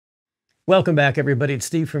Welcome back, everybody. It's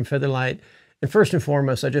Steve from Featherlight. And first and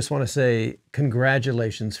foremost, I just want to say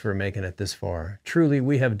congratulations for making it this far. Truly,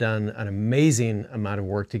 we have done an amazing amount of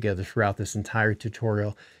work together throughout this entire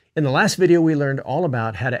tutorial. In the last video, we learned all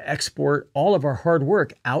about how to export all of our hard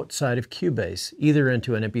work outside of Cubase, either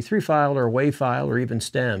into an MP3 file or a WAV file or even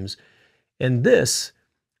stems. In this,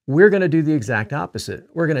 we're going to do the exact opposite.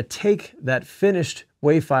 We're going to take that finished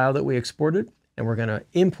WAV file that we exported and we're going to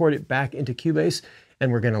import it back into Cubase,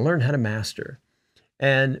 and we're going to learn how to master.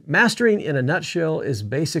 And mastering in a nutshell is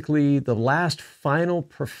basically the last final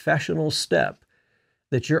professional step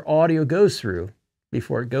that your audio goes through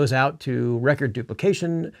before it goes out to record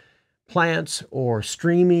duplication plants or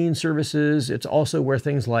streaming services. It's also where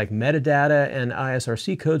things like metadata and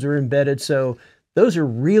ISRC codes are embedded. So those are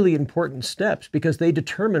really important steps because they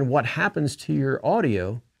determine what happens to your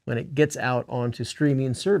audio when it gets out onto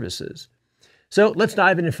streaming services. So let's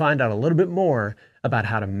dive in and find out a little bit more about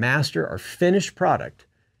how to master our finished product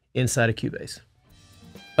inside of Cubase.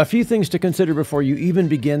 A few things to consider before you even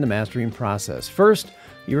begin the mastering process. First,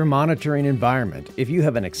 your monitoring environment. If you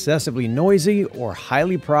have an excessively noisy or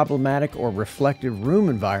highly problematic or reflective room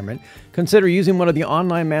environment, consider using one of the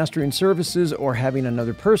online mastering services or having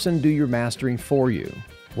another person do your mastering for you.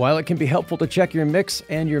 While it can be helpful to check your mix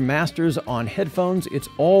and your masters on headphones, it's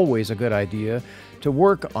always a good idea to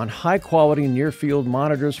work on high-quality near-field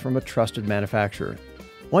monitors from a trusted manufacturer.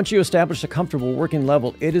 Once you establish a comfortable working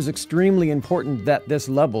level, it is extremely important that this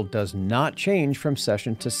level does not change from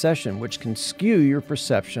session to session, which can skew your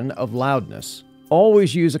perception of loudness.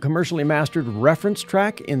 Always use a commercially mastered reference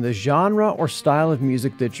track in the genre or style of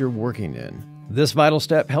music that you're working in. This vital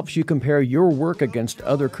step helps you compare your work against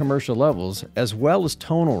other commercial levels, as well as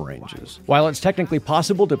tonal ranges. While it's technically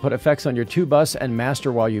possible to put effects on your two-bus and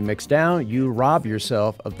master while you mix down, you rob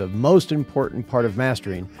yourself of the most important part of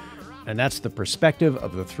mastering, and that's the perspective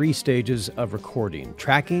of the 3 stages of recording: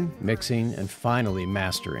 tracking, mixing, and finally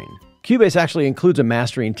mastering. Cubase actually includes a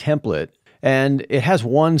mastering template, and it has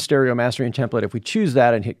one stereo mastering template. If we choose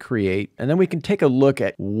that and hit create, and then we can take a look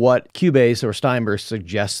at what Cubase or Steinberg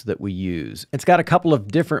suggests that we use. It's got a couple of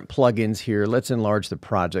different plugins here. Let's enlarge the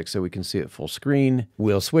project so we can see it full screen.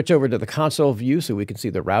 We'll switch over to the console view so we can see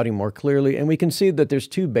the routing more clearly, and we can see that there's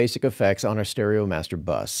 2 basic effects on our stereo master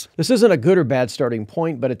bus. This isn't a good or bad starting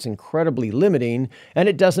point, but it's incredibly limiting, and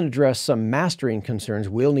it doesn't address some mastering concerns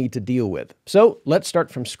we'll need to deal with. So let's start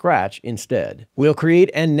from scratch instead. We'll create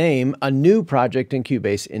and name a new project in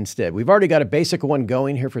Cubase instead. We've already got a basic one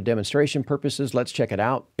going here for demonstration purposes. Let's check it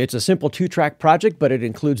out. It's a simple 2-track project, but it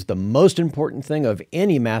includes the most important thing of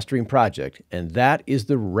any mastering project, and that is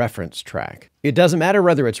the reference track. It doesn't matter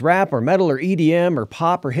whether it's rap or metal or EDM or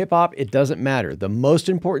pop or hip hop, it doesn't matter. The most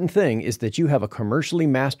important thing is that you have a commercially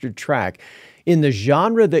mastered track in the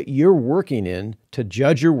genre that you're working in to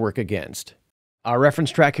judge your work against. Our reference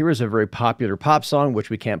track here is a very popular pop song, which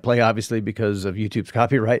we can't play obviously because of YouTube's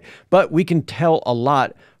copyright, but we can tell a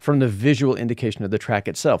lot from the visual indication of the track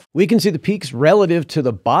itself. We can see the peaks relative to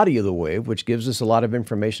the body of the wave, which gives us a lot of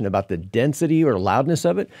information about the density or loudness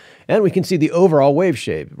of it, and we can see the overall wave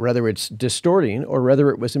shape, whether it's distorting or whether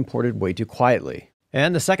it was imported way too quietly.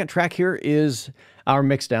 And the second track here is our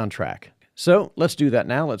mixdown track. So let's do that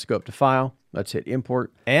now. Let's go up to File, let's hit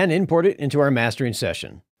Import, and import it into our mastering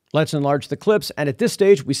session. Let's enlarge the clips, and at this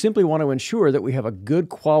stage, we simply want to ensure that we have a good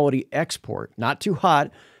quality export, not too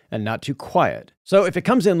hot and not too quiet. So if it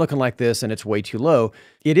comes in looking like this and it's way too low,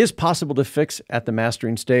 it is possible to fix at the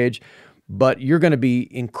mastering stage, but you're going to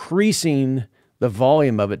be increasing the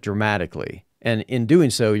volume of it dramatically. And in doing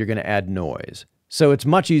so, you're going to add noise. So it's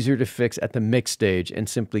much easier to fix at the mix stage and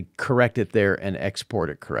simply correct it there and export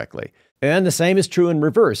it correctly. And the same is true in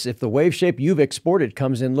reverse. If the wave shape you've exported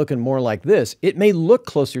comes in looking more like this, it may look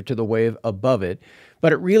closer to the wave above it,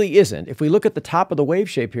 but it really isn't. If we look at the top of the wave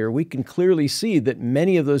shape here, we can clearly see that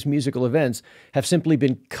many of those musical events have simply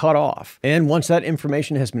been cut off. And once that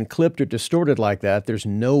information has been clipped or distorted like that, there's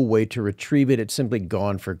no way to retrieve it. It's simply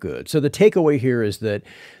gone for good. So the takeaway here is that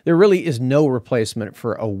there really is no replacement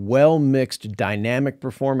for a well-mixed dynamic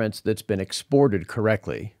performance that's been exported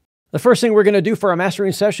correctly. The first thing we're going to do for our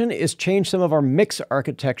mastering session is change some of our mix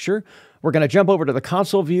architecture. We're going to jump over to the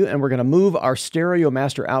console view and we're going to move our stereo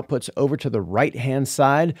master outputs over to the right-hand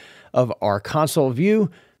side of our console view.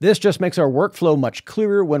 This just makes our workflow much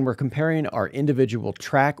clearer when we're comparing our individual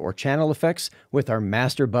track or channel effects with our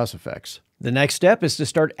master bus effects. The next step is to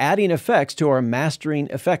start adding effects to our mastering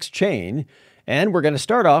effects chain. And we're going to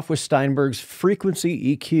start off with Steinberg's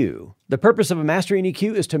frequency EQ. The purpose of a mastering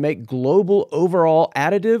EQ is to make global overall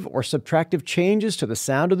additive or subtractive changes to the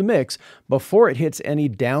sound of the mix before it hits any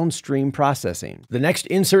downstream processing. The next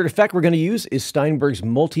insert effect we're going to use is Steinberg's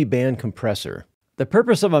multi-band compressor. The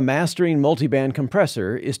purpose of a mastering multiband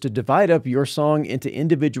compressor is to divide up your song into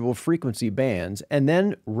individual frequency bands and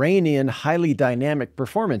then rein in highly dynamic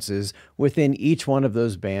performances within each one of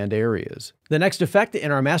those band areas. The next effect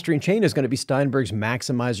in our mastering chain is going to be Steinberg's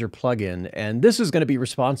Maximizer plugin, and this is going to be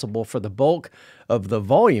responsible for the bulk of the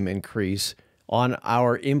volume increase on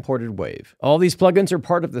our imported wave. All these plugins are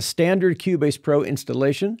part of the standard Cubase Pro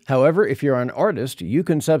installation. However, if you're an artist, you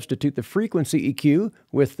can substitute the frequency EQ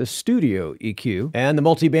with the studio EQ, and the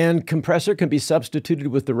multiband compressor can be substituted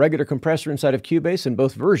with the regular compressor inside of Cubase. In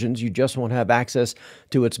both versions, you just won't have access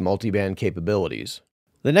to its multiband capabilities.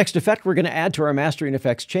 The next effect we're going to add to our mastering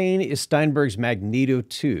effects chain is Steinberg's Magneto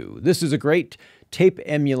 2. This is a great tape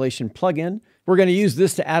emulation plugin. We're going to use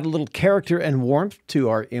this to add a little character and warmth to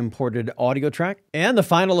our imported audio track. And the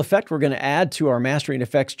final effect we're going to add to our mastering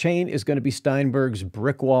effects chain is going to be Steinberg's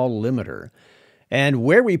brick wall limiter. And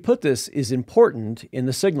where we put this is important in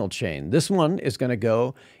the signal chain. This one is going to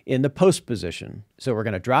go in the post position. So we're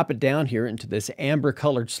going to drop it down here into this amber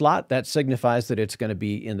colored slot. That signifies that it's going to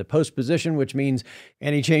be in the post position, which means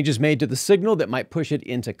any changes made to the signal that might push it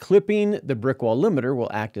into clipping, the brick wall limiter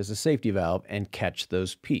will act as a safety valve and catch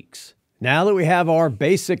those peaks. Now that we have our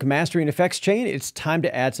basic mastering effects chain, it's time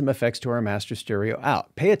to add some effects to our master stereo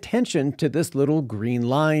out. Pay attention to this little green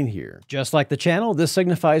line here. Just like the channel, this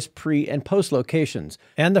signifies pre and post locations.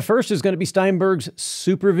 And the first is going to be Steinberg's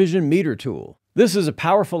Supervision Meter tool. This is a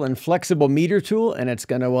powerful and flexible meter tool, and it's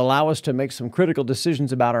going to allow us to make some critical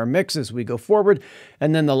decisions about our mix as we go forward.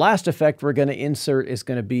 And then the last effect we're going to insert is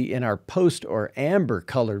going to be in our post or amber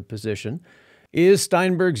colored position, is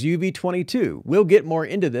Steinberg's UV22. We'll get more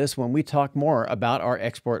into this when we talk more about our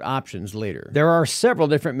export options later. There are several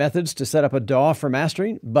different methods to set up a DAW for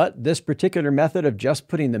mastering, but this particular method of just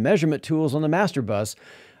putting the measurement tools on the master bus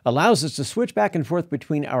allows us to switch back and forth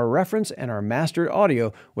between our reference and our mastered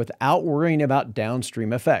audio without worrying about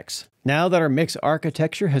downstream effects. Now that our mix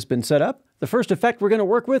architecture has been set up, the first effect we're going to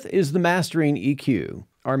work with is the mastering EQ.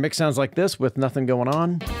 Our mix sounds like this with nothing going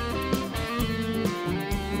on.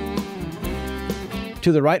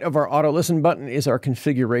 To the right of our auto listen button is our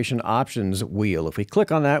configuration options wheel. If we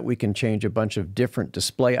click on that, we can change a bunch of different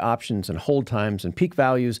display options and hold times and peak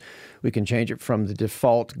values. We can change it from the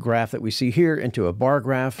default graph that we see here into a bar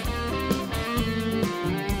graph.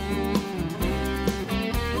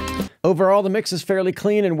 Overall, the mix is fairly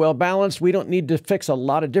clean and well balanced. We don't need to fix a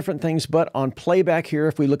lot of different things, but on playback here,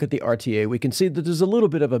 if we look at the RTA, we can see that there's a little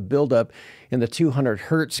bit of a buildup in the 200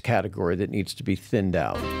 Hertz category that needs to be thinned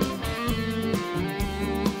out.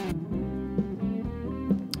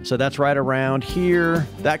 So that's right around here.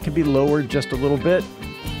 That can be lowered just a little bit.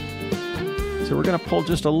 So we're going to pull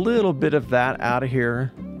just a little bit of that out of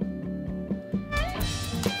here.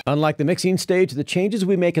 Unlike the mixing stage, the changes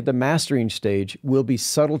we make at the mastering stage will be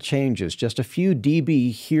subtle changes, just a few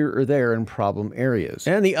dB here or there in problem areas.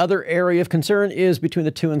 And the other area of concern is between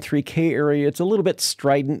the 2 and 3K area. It's a little bit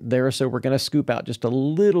strident there, so we're going to scoop out just a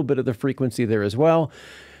little bit of the frequency there as well.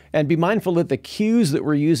 And be mindful that the cues that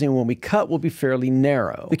we're using when we cut will be fairly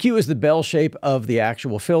narrow. The cue is the bell shape of the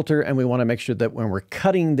actual filter, and we want to make sure that when we're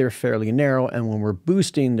cutting, they're fairly narrow, and when we're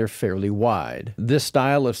boosting, they're fairly wide. This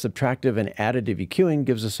style of subtractive and additive EQing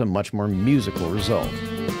gives us a much more musical result.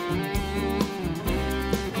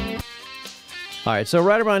 All right, so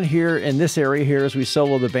right around here in this area here, as we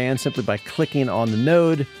solo the band simply by clicking on the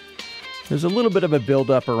node, there's a little bit of a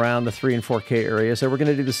buildup around the 3 and 4K area, so we're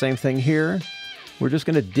going to do the same thing here. We're just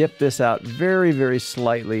going to dip this out very, very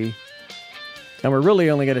slightly. And we're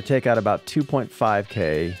really only going to take out about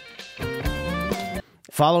 2.5K.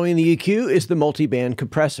 Following the EQ is the multi-band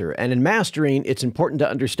compressor. And in mastering, it's important to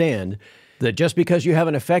understand that just because you have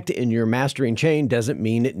an effect in your mastering chain doesn't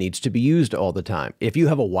mean it needs to be used all the time. If you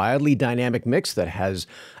have a wildly dynamic mix that has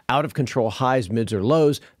out-of-control highs, mids, or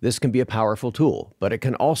lows, this can be a powerful tool, but it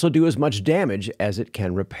can also do as much damage as it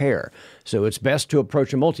can repair. So it's best to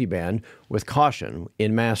approach a multiband with caution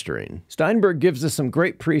in mastering. Steinberg gives us some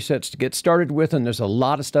great presets to get started with, and there's a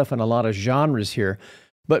lot of stuff and a lot of genres here.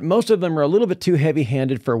 But most of them are a little bit too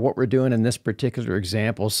heavy-handed for what we're doing in this particular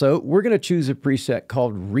example. So we're going to choose a preset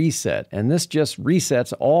called Reset. And this just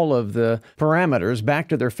resets all of the parameters back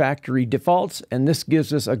to their factory defaults. And this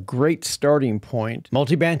gives us a great starting point.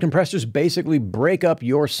 Multiband compressors basically break up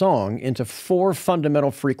your song into 4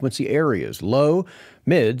 fundamental frequency areas: low,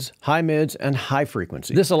 mids, and high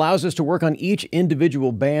frequency. This allows us to work on each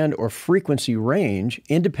individual band or frequency range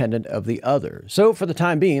independent of the other. So for the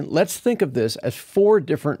time being, let's think of this as 4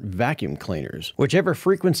 different vacuum cleaners. Whichever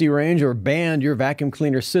frequency range or band your vacuum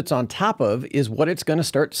cleaner sits on top of is what it's going to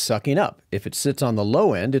start sucking up. If it sits on the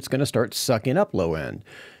low end, it's going to start sucking up low end.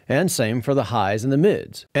 And same for the highs and the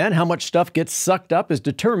mids. And how much stuff gets sucked up is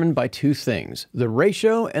determined by 2 things, the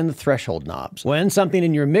ratio and the threshold knobs. When something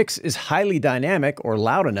in your mix is highly dynamic or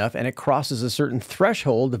loud enough and it crosses a certain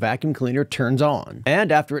threshold, the vacuum cleaner turns on.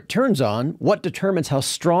 And after it turns on, what determines how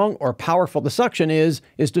strong or powerful the suction is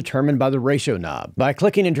determined by the ratio knob. By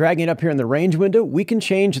clicking and dragging up here in the range window, we can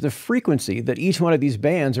change the frequency that each one of these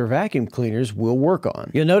bands or vacuum cleaners will work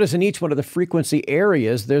on. You'll notice in each one of the frequency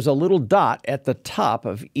areas, there's a little dot at the top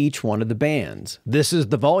of each one of the bands. This is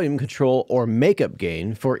the volume control or makeup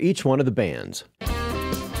gain for each one of the bands.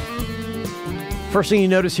 First thing you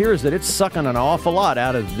notice here is that it's sucking an awful lot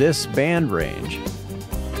out of this band range.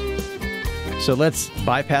 So let's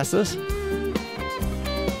bypass this.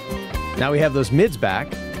 Now we have those mids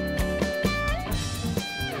back.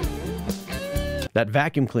 That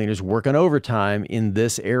vacuum cleaner is working overtime in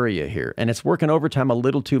this area here, and it's working overtime a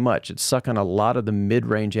little too much. It's sucking a lot of the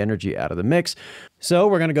mid-range energy out of the mix. So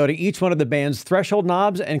we're going to go to each one of the band's threshold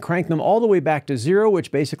knobs and crank them all the way back to 0,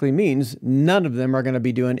 which basically means none of them are going to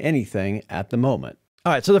be doing anything at the moment.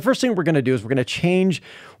 All right, so the first thing we're going to do is we're going to change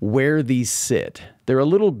where these sit. They're a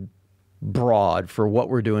little broad for what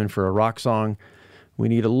we're doing for a rock song. We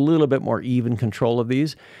need a little bit more even control of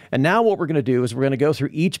these. And now what we're going to do is we're going to go through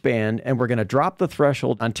each band and we're going to drop the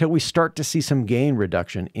threshold until we start to see some gain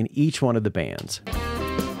reduction in each one of the bands.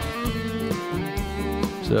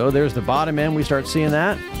 So there's the bottom end, we start seeing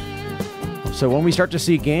that. So when we start to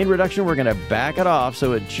see gain reduction, we're going to back it off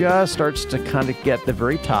so it just starts to kind of get the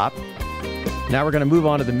very top. Now we're going to move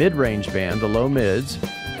on to the mid-range band, the low mids.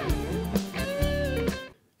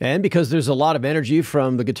 And because there's a lot of energy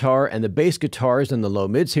from the guitar and the bass guitars and the low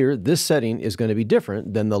mids here, this setting is going to be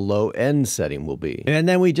different than the low end setting will be. And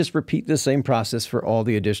then we just repeat the same process for all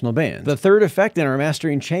the additional bands. The third effect in our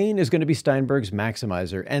mastering chain is going to be Steinberg's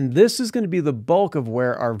maximizer. And this is going to be the bulk of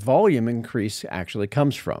where our volume increase actually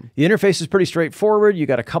comes from. The interface is pretty straightforward. You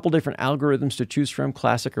got a couple different algorithms to choose from,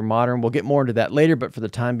 classic or modern. We'll get more into that later, but for the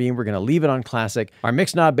time being, we're going to leave it on classic. Our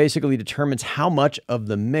mix knob basically determines how much of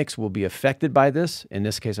the mix will be affected by this. In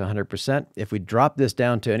this case, 100%. If we drop this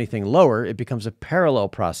down to anything lower, it becomes a parallel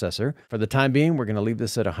processor. For the time being, we're going to leave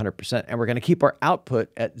this at 100%, and we're going to keep our output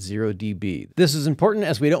at 0 dB. This is important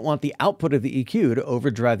as we don't want the output of the EQ to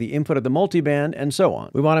overdrive the input of the multiband, and so on.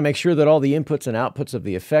 We want to make sure that all the inputs and outputs of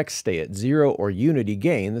the effects stay at 0 or unity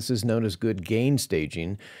gain. This is known as good gain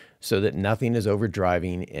staging, so that nothing is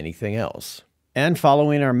overdriving anything else. And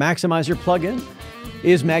following our maximizer plugin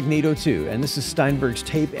is Magneto 2, and this is Steinberg's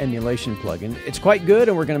tape emulation plugin. It's quite good,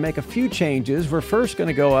 and we're going to make a few changes. We're first going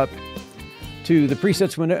to go up to the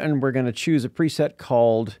presets window, and we're going to choose a preset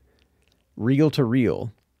called Reel to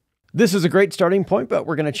Reel. This is a great starting point, but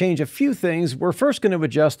we're going to change a few things. We're first going to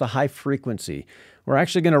adjust the high frequency. We're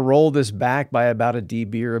actually going to roll this back by about a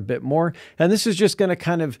dB or a bit more, and this is just going to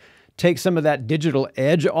kind of take some of that digital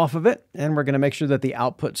edge off of it, and we're going to make sure that the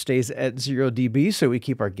output stays at 0 dB so we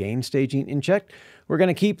keep our gain staging in check. We're going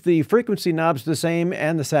to keep the frequency knobs the same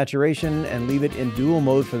and the saturation and leave it in dual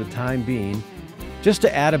mode for the time being, just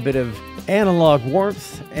to add a bit of analog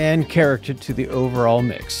warmth and character to the overall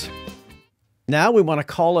mix. Now we want to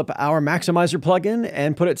call up our maximizer plugin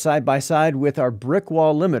and put it side by side with our brick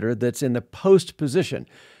wall limiter that's in the post position.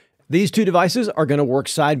 These two devices are going to work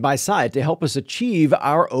side by side to help us achieve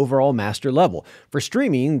our overall master level. For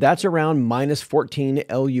streaming, that's around -14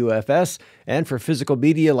 LUFS, and for physical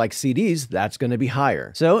media like CDs, that's going to be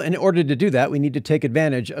higher. So in order to do that, we need to take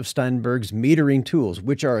advantage of Steinberg's metering tools,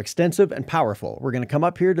 which are extensive and powerful. We're going to come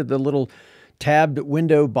up here to the little tabbed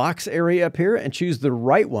window box area up here and choose the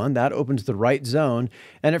right one. That opens the right zone.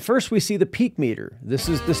 And at first we see the peak meter. This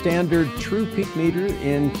is the standard true peak meter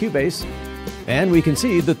in Cubase. And we can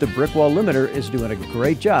see that the brick wall limiter is doing a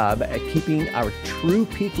great job at keeping our true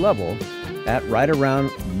peak level at right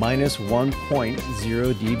around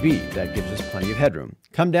 -1.0 dB. That gives us plenty of headroom.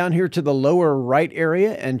 Come down here to the lower right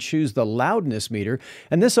area and choose the loudness meter.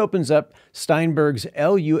 And this opens up Steinberg's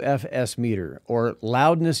LUFS meter, or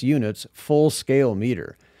loudness units full scale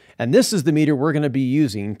meter. And this is the meter we're going to be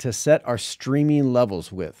using to set our streaming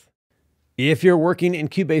levels with. If you're working in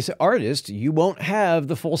Cubase Artist, you won't have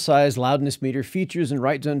the full-size loudness meter features and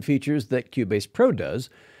right zone features that Cubase Pro does.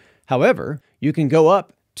 However, you can go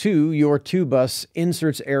up to your 2-bus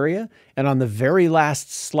inserts area, and on the very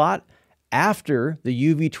last slot after the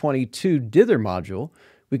UV22 dither module,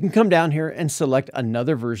 we can come down here and select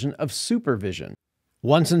another version of Supervision.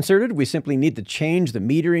 Once inserted, we simply need to change the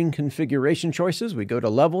metering configuration choices. We go to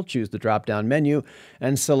Level, choose the drop-down menu,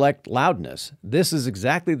 and select Loudness. This is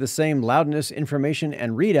exactly the same loudness information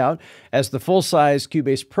and readout as the full-size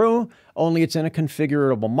Cubase Pro, only it's in a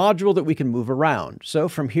configurable module that we can move around. So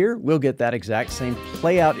from here, we'll get that exact same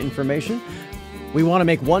playout information. We want to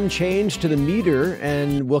make one change to the meter,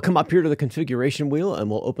 and we'll come up here to the configuration wheel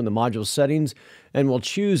and we'll open the module settings and we'll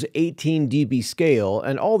choose 18 dB scale.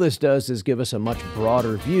 And all this does is give us a much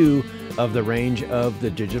broader view of the range of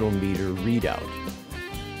the digital meter readout.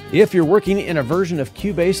 If you're working in a version of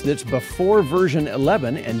Cubase that's before version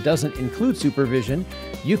 11 and doesn't include supervision,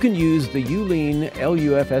 you can use the YouLean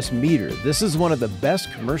LUFS meter. This is one of the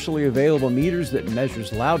best commercially available meters that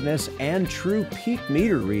measures loudness and true peak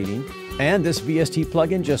meter reading. And this VST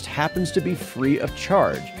plugin just happens to be free of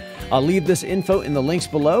charge. I'll leave this info in the links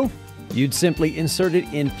below. You'd simply insert it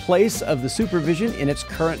in place of the supervision in its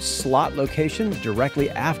current slot location directly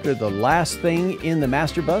after the last thing in the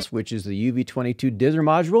master bus, which is the UV22 dither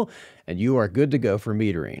module, and you are good to go for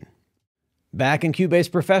metering. Back in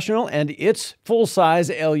Cubase Professional and its full-size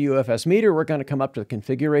LUFS meter, we're going to come up to the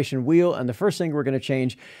configuration wheel, and the first thing we're going to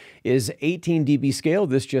change is 18 dB scale.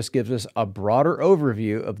 This just gives us a broader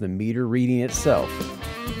overview of the meter reading itself.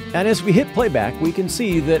 And as we hit playback, we can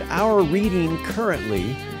see that our reading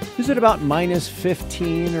currently is at about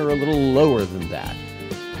 -15 or a little lower than that.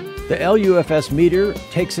 The LUFS meter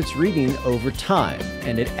takes its reading over time,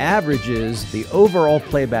 and it averages the overall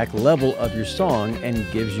playback level of your song and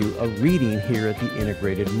gives you a reading here at the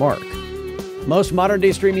integrated mark. Most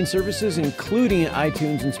modern-day streaming services, including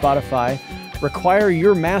iTunes and Spotify, require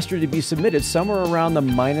your master to be submitted somewhere around the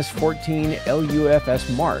 -14 LUFS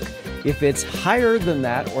mark. If it's higher than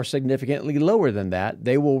that or significantly lower than that,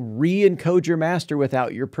 they will re-encode your master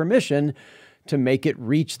without your permission to make it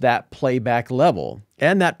reach that playback level.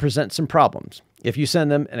 And that presents some problems. If you send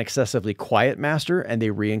them an excessively quiet master and they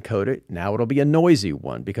re-encode it, now it'll be a noisy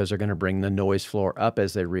one because they're going to bring the noise floor up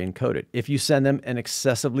as they re-encode it. If you send them an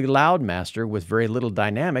excessively loud master with very little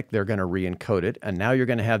dynamic, they're going to re-encode it, and now you're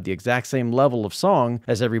going to have the exact same level of song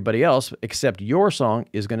as everybody else, except your song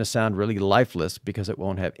is going to sound really lifeless because it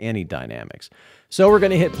won't have any dynamics. So we're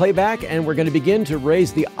going to hit playback and we're going to begin to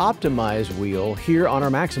raise the optimize wheel here on our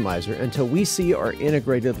maximizer until we see our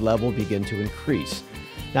integrated level begin to increase.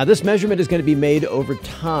 Now this measurement is going to be made over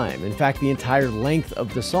time, in fact the entire length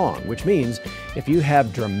of the song, which means if you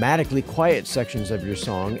have dramatically quiet sections of your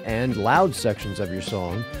song and loud sections of your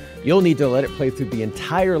song, you'll need to let it play through the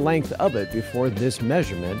entire length of it before this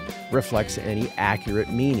measurement reflects any accurate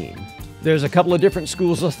meaning. There's a couple of different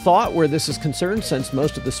schools of thought where this is concerned. Since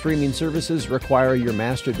most of the streaming services require your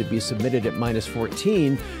master to be submitted at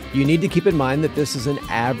 -14, you need to keep in mind that this is an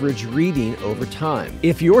average reading over time.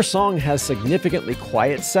 If your song has significantly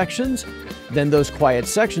quiet sections, then those quiet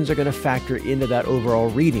sections are going to factor into that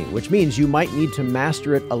overall reading, which means you might need to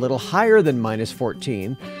master it a little higher than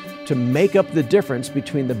 -14 to make up the difference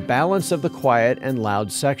between the balance of the quiet and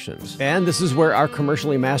loud sections. And this is where our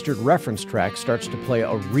commercially mastered reference track starts to play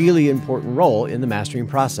a really important role in the mastering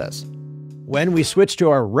process. When we switch to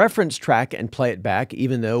our reference track and play it back,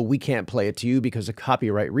 even though we can't play it to you because of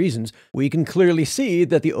copyright reasons, we can clearly see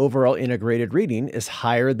that the overall integrated reading is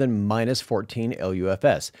higher than -14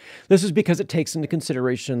 LUFS. This is because it takes into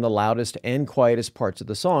consideration the loudest and quietest parts of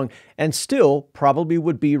the song, and still probably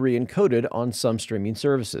would be re-encoded on some streaming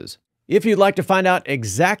services. If you'd like to find out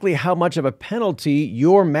exactly how much of a penalty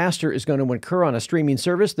your master is going to incur on a streaming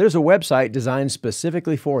service, there's a website designed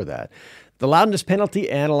specifically for that. The Loudness Penalty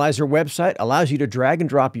Analyzer website allows you to drag and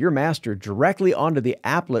drop your master directly onto the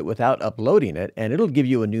applet without uploading it, and it'll give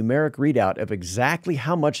you a numeric readout of exactly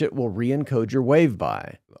how much it will re-encode your wave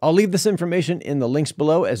by. I'll leave this information in the links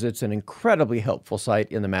below as it's an incredibly helpful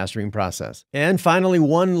site in the mastering process. And finally,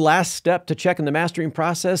 one last step to check in the mastering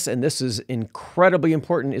process, and this is incredibly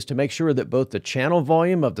important, is to make sure that both the channel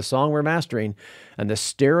volume of the song we're mastering and the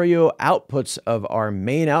stereo outputs of our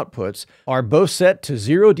main outputs are both set to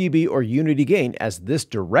 0 dB or unity gain, as this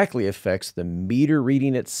directly affects the meter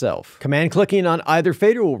reading itself. Command clicking on either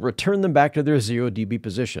fader will return them back to their 0 dB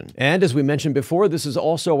position. And as we mentioned before, this is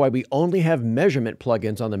also why we only have measurement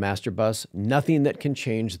plugins on the master bus, nothing that can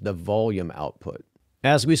change the volume output.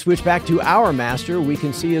 As we switch back to our master, we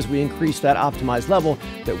can see as we increase that optimized level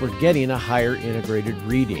that we're getting a higher integrated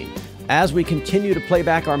reading. As we continue to play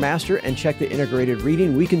back our master and check the integrated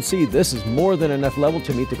reading, we can see this is more than enough level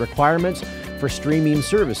to meet the requirements for streaming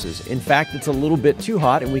services. In fact, it's a little bit too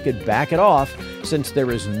hot and we could back it off since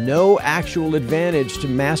there is no actual advantage to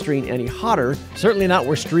mastering any hotter, certainly not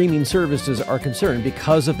where streaming services are concerned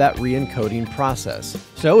because of that re-encoding process.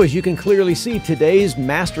 So as you can clearly see, today's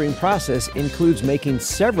mastering process includes making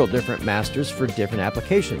several different masters for different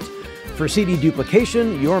applications. For CD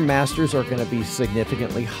duplication, your masters are going to be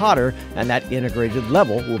significantly hotter and that integrated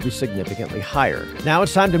level will be significantly higher. Now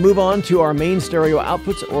it's time to move on to our main stereo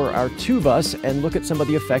outputs, or our 2-bus, and look at some of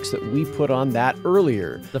the effects that we put on that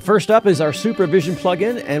earlier. The first up is our Supervision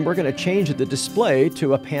plugin, and we're going to change the display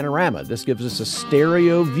to a panorama. This gives us a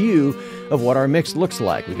stereo view of what our mix looks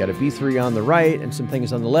like. We got a B3 on the right and some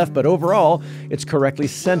things on the left, but overall, it's correctly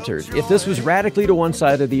centered. If this was radically to one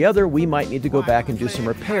side or the other, we might need to go back and do some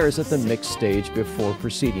repairs at the mix stage before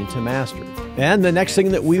proceeding to master. And the next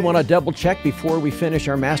thing that we want to double check before we finish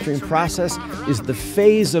our mastering process is the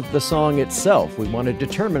phase of the song itself. We want to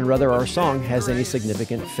determine whether our song has any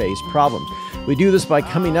significant phase problems. We do this by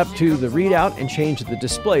coming up to the readout and change the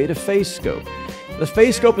display to phase scope. The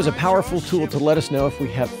phase scope is a powerful tool to let us know if we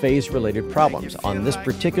have phase-related problems. On this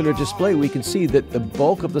particular display, we can see that the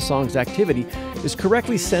bulk of the song's activity is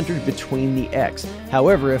correctly centered between the X.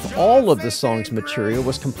 However, if all of the song's material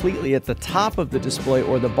was completely at the top of the display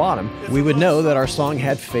or the bottom, we would know that our song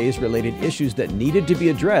had phase-related issues that needed to be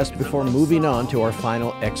addressed before moving on to our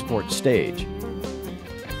final export stage.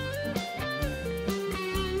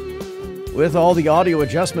 With all the audio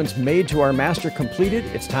adjustments made to our master completed,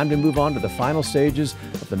 it's time to move on to the final stages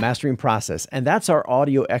of the mastering process, and that's our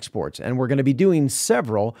audio exports, and we're going to be doing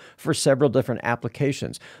several for several different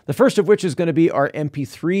applications. The first of which is going to be our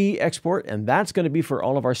MP3 export, and that's going to be for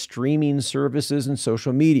all of our streaming services and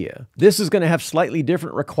social media. This is going to have slightly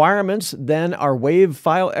different requirements than our WAV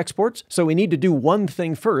file exports, so we need to do one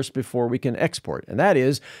thing first before we can export, and that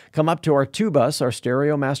is come up to our 2-bus, our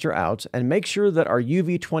stereo master outs, and make sure that our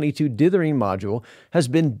UV22 dithering module has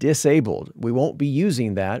been disabled. We won't be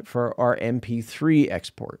using that for our MP3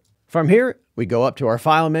 export. From here, we go up to our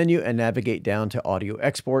File menu and navigate down to Audio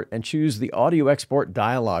Export and choose the Audio Export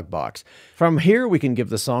dialog box. From here, we can give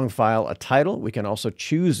the song file a title. We can also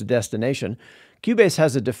choose a destination. Cubase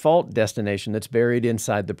has a default destination that's buried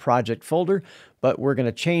inside the project folder, but we're going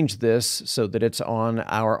to change this so that it's on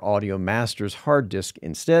our Audio Masters hard disk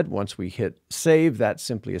instead. Once we hit Save, that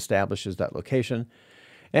simply establishes that location.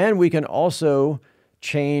 And we can also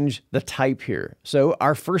change the type here. So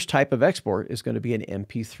our first type of export is going to be an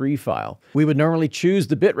MP3 file. We would normally choose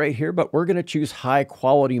the bitrate here, but we're going to choose high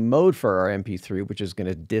quality mode for our MP3, which is going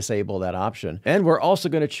to disable that option. And we're also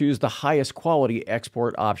going to choose the highest quality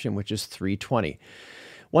export option, which is 320.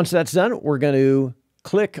 Once that's done, we're going to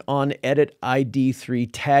click on Edit ID3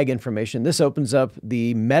 Tag Information. This opens up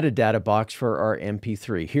the metadata box for our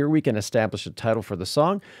MP3. Here we can establish a title for the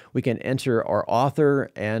song. We can enter our author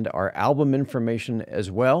and our album information as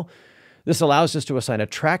well. This allows us to assign a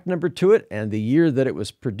track number to it and the year that it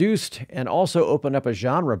was produced, and also open up a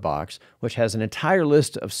genre box, which has an entire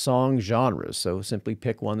list of song genres. So simply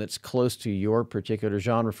pick one that's close to your particular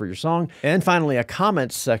genre for your song. And finally, a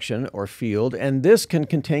comments section or field, and this can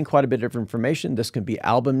contain quite a bit of information. This can be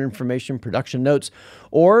album information, production notes,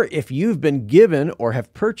 or if you've been given or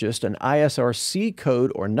have purchased an ISRC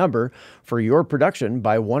code or number for your production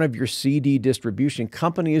by one of your CD distribution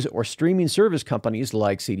companies or streaming service companies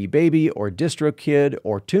like CD Baby or DistroKid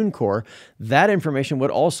or TuneCore, that information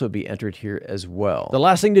would also be entered here as well. The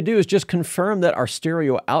last thing to do is just confirm that our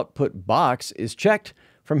stereo output box is checked.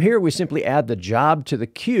 From here, we simply add the job to the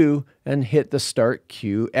queue and hit the Start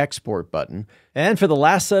Queue Export button. And for the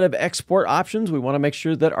last set of export options, we want to make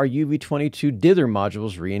sure that our UV22 dither module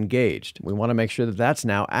is re-engaged. We want to make sure that that's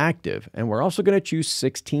now active. And we're also going to choose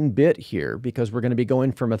 16-bit here because we're going to be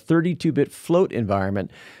going from a 32-bit float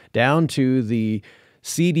environment down to the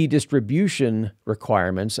CD distribution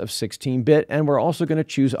requirements of 16-bit, and we're also going to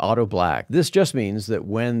choose Auto Black. This just means that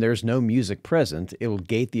when there's no music present, it'll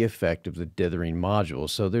gate the effect of the dithering module,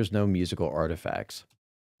 so there's no musical artifacts.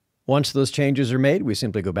 Once those changes are made, we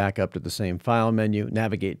simply go back up to the same File menu,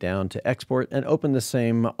 navigate down to Export, and open the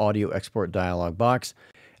same Audio Export dialog box.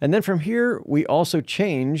 And then from here, we also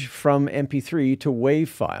change from MP3 to WAV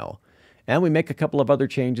file. And we make a couple of other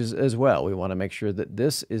changes as well. We want to make sure that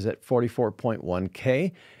this is at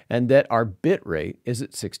 44.1K and that our bit rate is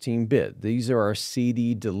at 16-bit. These are our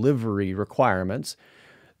CD delivery requirements.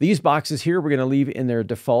 These boxes here we're going to leave in their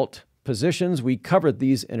default positions. We covered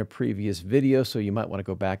these in a previous video, so you might want to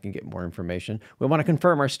go back and get more information. We want to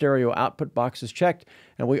confirm our stereo output box is checked,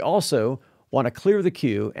 and we also want to clear the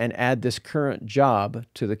queue and add this current job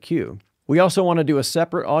to the queue. We also want to do a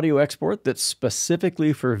separate audio export that's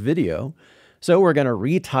specifically for video. So we're going to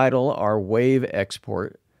retitle our WAV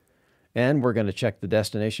export, and we're going to check the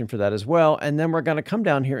destination for that as well. And then we're going to come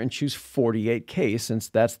down here and choose 48K, since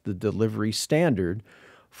that's the delivery standard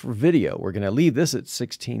for video. We're going to leave this at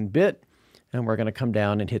 16-bit, and we're going to come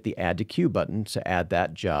down and hit the Add to Queue button to add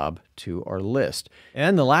that job to our list.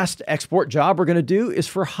 And the last export job we're going to do is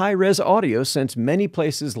for high-res audio, since many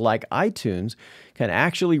places like iTunes can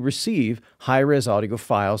actually receive high-res audio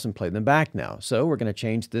files and play them back now. So we're going to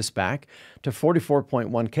change this back to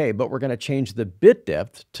 44.1K, but we're going to change the bit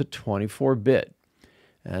depth to 24-bit.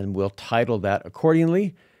 And we'll title that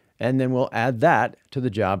accordingly, and then we'll add that to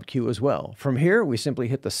the job queue as well. From here, we simply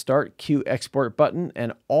hit the Start Queue Export button,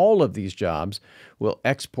 and all of these jobs will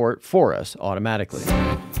export for us automatically.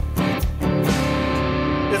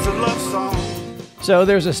 It's a love song. So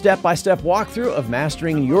there's a step-by-step walkthrough of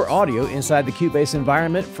mastering your audio inside the Cubase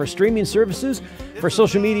environment for streaming services, for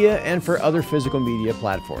social media, and for other physical media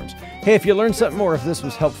platforms. Hey, if you learned something or if this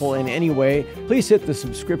was helpful in any way, please hit the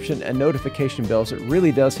subscription and notification bells. It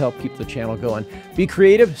really does help keep the channel going. Be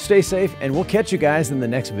creative, stay safe, and we'll catch you guys in the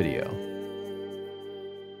next video.